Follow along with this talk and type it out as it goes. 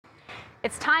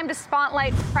It's time to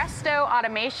spotlight Presto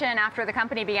Automation after the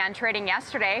company began trading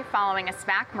yesterday following a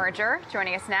SPAC merger.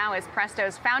 Joining us now is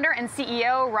Presto's founder and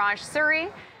CEO, Raj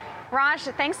Suri. Raj,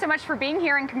 thanks so much for being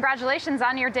here and congratulations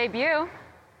on your debut.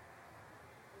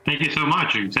 Thank you so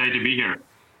much. I'm excited to be here.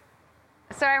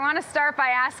 So I want to start by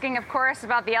asking, of course,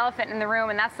 about the elephant in the room,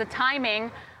 and that's the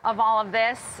timing of all of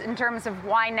this in terms of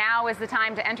why now is the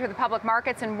time to enter the public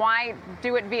markets and why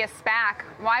do it via SPAC.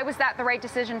 Why was that the right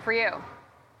decision for you?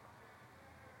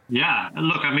 Yeah,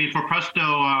 look, I mean, for Presto,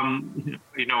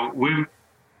 we're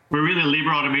really a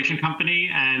labor automation company,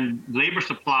 and labor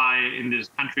supply in this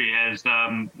country has,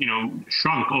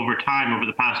 shrunk over time over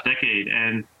the past decade.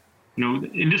 And,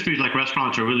 industries like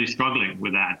restaurants are really struggling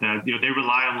with that. They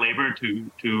rely on labor to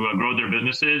grow their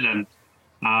businesses. And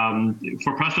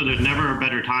for Presto, there's never a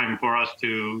better time for us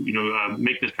to,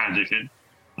 make this transition.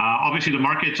 Obviously, the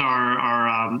markets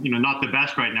are not the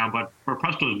best right now, but for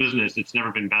Presto's business, it's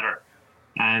never been better.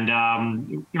 And,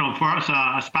 for us,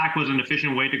 a SPAC was an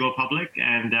efficient way to go public.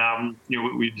 And,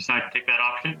 we decided to take that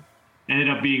option. Ended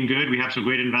up being good. We have some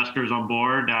great investors on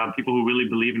board, people who really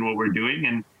believe in what we're doing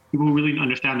and people who really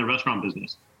understand the restaurant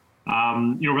business.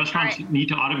 Restaurants need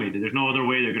to automate it. There's no other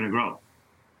way they're going to grow.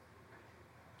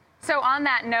 So on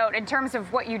that note, in terms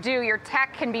of what you do, your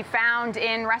tech can be found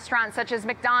in restaurants such as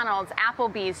McDonald's,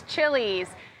 Applebee's, Chili's,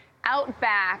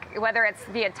 Outback, whether it's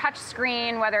via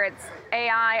touchscreen, whether it's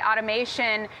AI,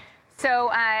 automation.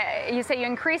 So you say you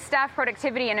increase staff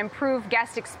productivity and improve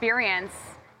guest experience.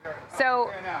 So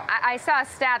I saw a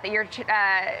stat that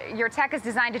your tech is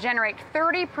designed to generate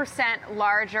 30%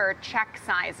 larger check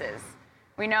sizes.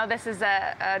 We know this is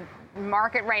a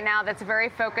market right now that's very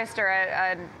focused, or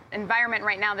an environment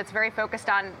right now that's very focused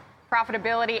on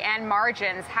profitability and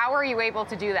margins. How are you able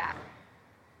to do that?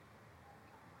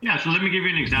 Yeah, so let me give you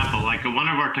an example. Like one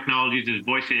of our technologies is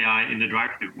voice AI in the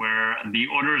drive-thru, where the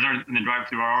orders in the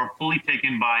drive-thru are fully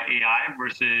taken by AI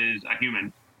versus a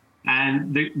human.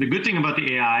 And the good thing about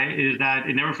the AI is that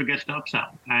it never forgets to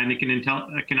upsell, and it can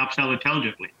upsell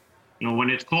intelligently. When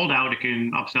it's cold out, it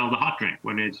can upsell the hot drink.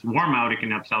 When it's warm out, it can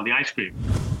upsell the ice cream,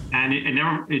 and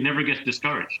it never gets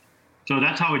discouraged. So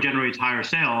that's how it generates higher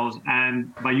sales.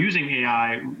 And by using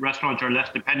AI, restaurants are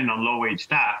less dependent on low-wage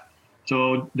staff.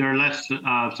 So they're less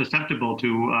susceptible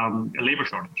to a labor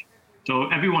shortage. So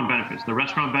everyone benefits. The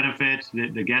restaurant benefits,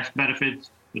 the guest benefits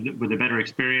with a better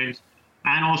experience,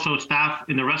 and also staff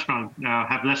in the restaurant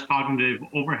have less cognitive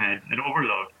overhead and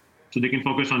overload, so they can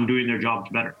focus on doing their jobs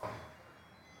better.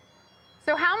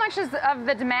 So how much of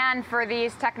the demand for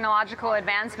these technological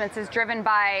advancements is driven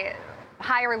by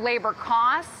higher labor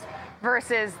costs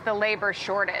versus the labor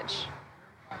shortage?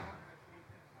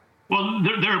 Well,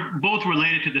 they're both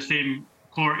related to the same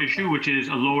core issue, which is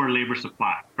a lower labor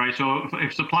supply, right? So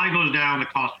if supply goes down, the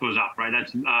cost goes up, right?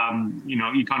 That's,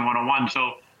 Econ 101.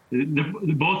 So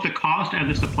both the cost and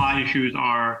the supply issues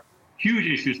are huge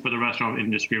issues for the restaurant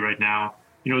industry right now.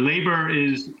 Labor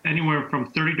is anywhere from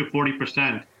 30 to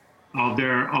 40% of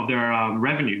their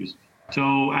revenues.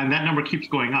 So, and that number keeps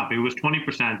going up. It was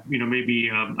 20%, maybe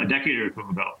a decade or two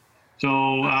ago.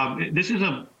 So this is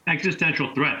an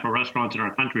existential threat for restaurants in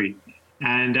our country.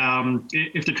 And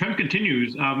if the trend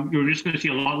continues, you're just going to see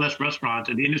a lot less restaurants,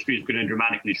 and the industry is going to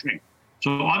dramatically shrink.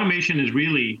 So automation is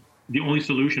really the only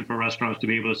solution for restaurants to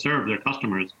be able to serve their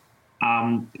customers.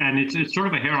 And it's sort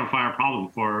of a hair on fire problem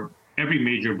for every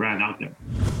major brand out there.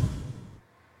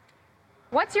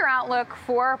 What's your outlook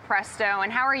for Presto,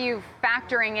 and how are you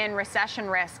factoring in recession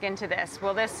risk into this?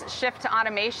 Will this shift to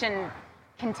automation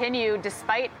continue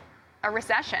despite a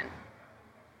recession?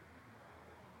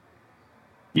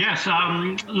 Yes,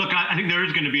 look, I think there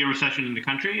is going to be a recession in the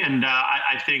country, and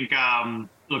I think,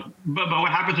 but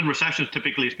what happens in recessions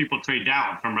typically is people trade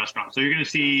down from restaurants. So you're going to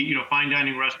see, fine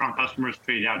dining restaurant customers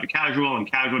trade down to casual, and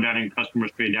casual dining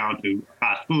customers trade down to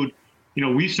fast food.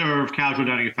 We serve casual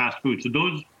dining and fast food, so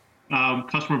those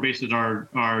customer bases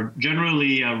are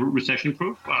generally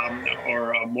recession-proof,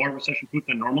 or more recession-proof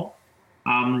than normal.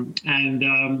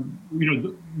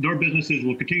 Their businesses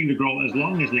will continue to grow as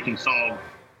long as they can solve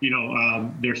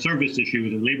their service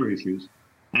issues and labor issues.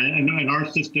 And our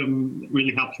system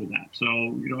really helps with that. So,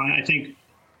 I think,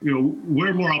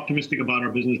 we're more optimistic about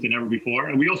our business than ever before.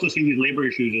 And we also see these labor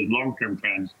issues as long-term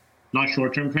trends, not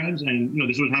short-term trends. And,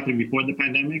 this was happening before the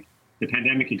pandemic. The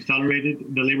pandemic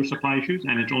accelerated the labor supply issues,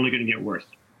 and it's only going to get worse.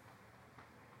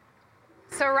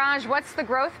 So, Raj, what's the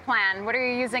growth plan? What are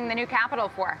you using the new capital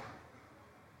for?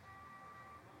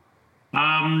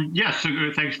 Yes, so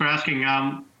thanks for asking.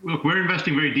 Look, we're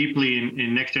investing very deeply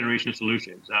in next generation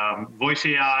solutions, voice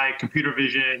AI, computer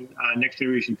vision, next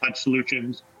generation touch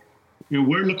solutions.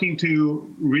 we're looking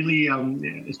to really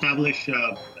establish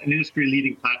an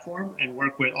industry-leading platform and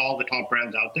work with all the top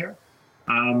brands out there.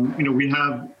 We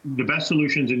have the best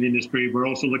solutions in the industry. We're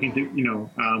also looking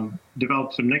to,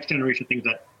 develop some next-generation things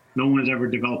that no one has ever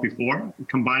developed before,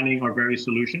 combining our various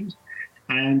solutions,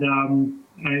 and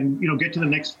get to the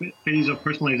next phase of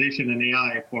personalization and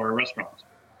AI for restaurants.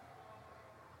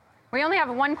 We only have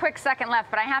 1 quick second left,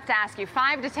 but I have to ask you,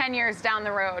 5 to 10 years down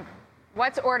the road,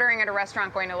 what's ordering at a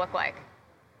restaurant going to look like?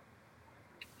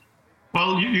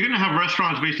 Well, you're going to have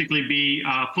restaurants basically be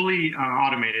fully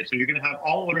automated. So you're going to have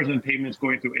all orders and payments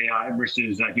going through AI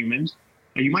versus humans.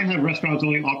 And you might have restaurants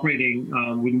only operating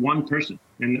with one person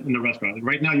in the restaurant.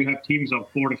 Right now, you have teams of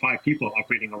 4 to 5 people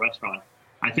operating a restaurant.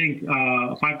 I think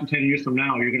 5 to 10 years from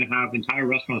now, you're going to have entire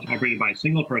restaurants operated by a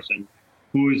single person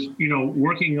who is,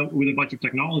 working with a bunch of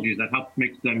technologies that help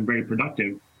make them very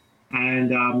productive.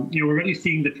 And we're already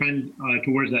seeing the trend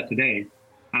towards that today.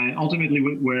 And ultimately,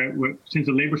 since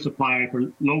the labor supply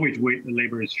for low-wage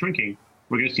labor is shrinking,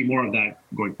 we're going to see more of that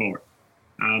going forward.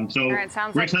 So we're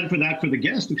excited for that. For the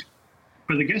guest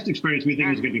experience, we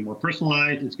think it's going to be more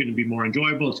personalized. It's going to be more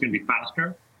enjoyable. It's going to be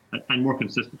faster and more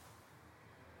consistent.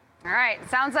 All right.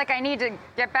 Sounds like I need to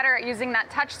get better at using that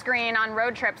touch screen on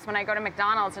road trips when I go to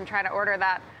McDonald's and try to order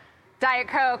that Diet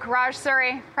Coke. Raj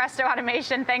Suri, Presto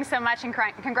Automation, thanks so much, and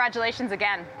congratulations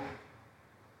again.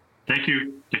 Thank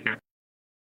you. Take care.